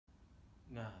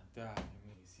Nah, Doc, I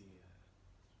mean, is he,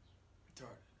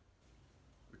 retarded?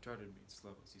 Retarded means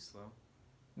slow. Is he slow?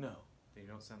 No. Then you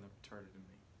don't sound that retarded to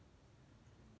me.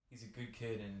 He's a good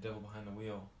kid and a devil behind the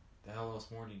wheel. The hell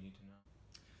else more do you need to know?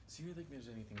 So you think there's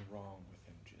anything wrong with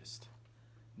him just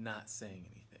not saying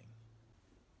anything?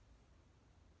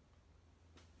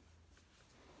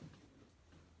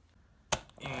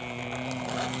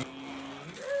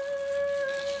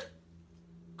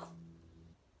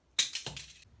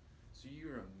 So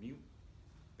you're a mute,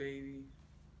 baby?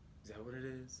 Is that what it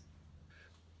is?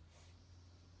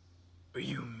 Are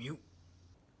you mute?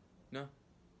 No.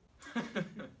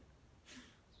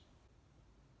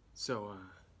 So,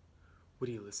 what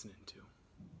are you listening to?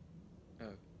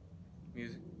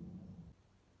 Music.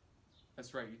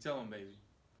 That's right, you tell him, baby.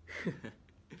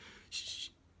 Shh,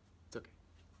 it's okay.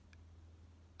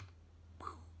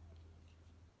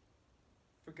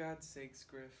 For God's sakes,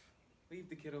 Griff, leave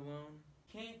the kid alone.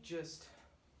 Can't just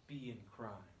be in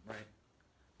crime, right?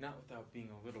 Not without being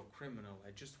a little criminal.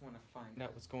 I just want to find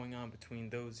out what's going on between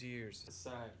those ears.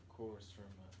 Aside, of course,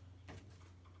 from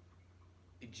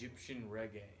Egyptian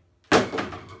reggae.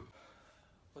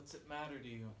 What's it matter to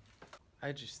you?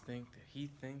 I just think that he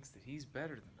thinks that he's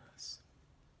better than us.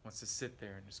 Wants to sit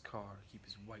there in his car, keep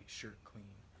his white shirt clean,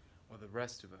 while the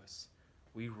rest of us,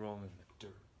 we roll in the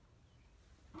dirt.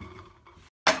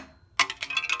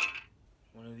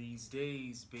 One of these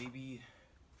days, baby,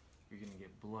 you're gonna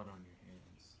get blood on your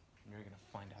hands. And you're gonna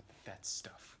find out that that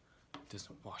stuff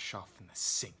doesn't wash off in the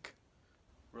sink.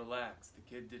 Relax, the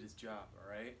kid did his job,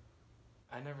 alright?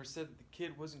 I never said that the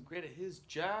kid wasn't great at his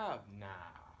job. Nah,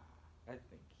 I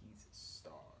think he's a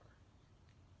star.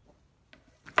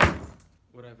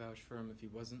 Would I vouch for him if he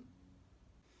wasn't?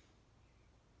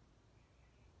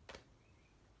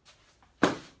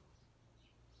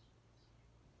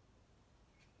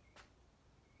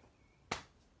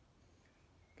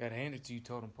 Gotta hand it to you,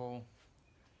 Totem Pole.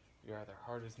 You're either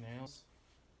hard as nails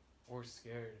or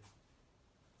scared.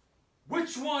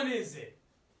 Which one is it?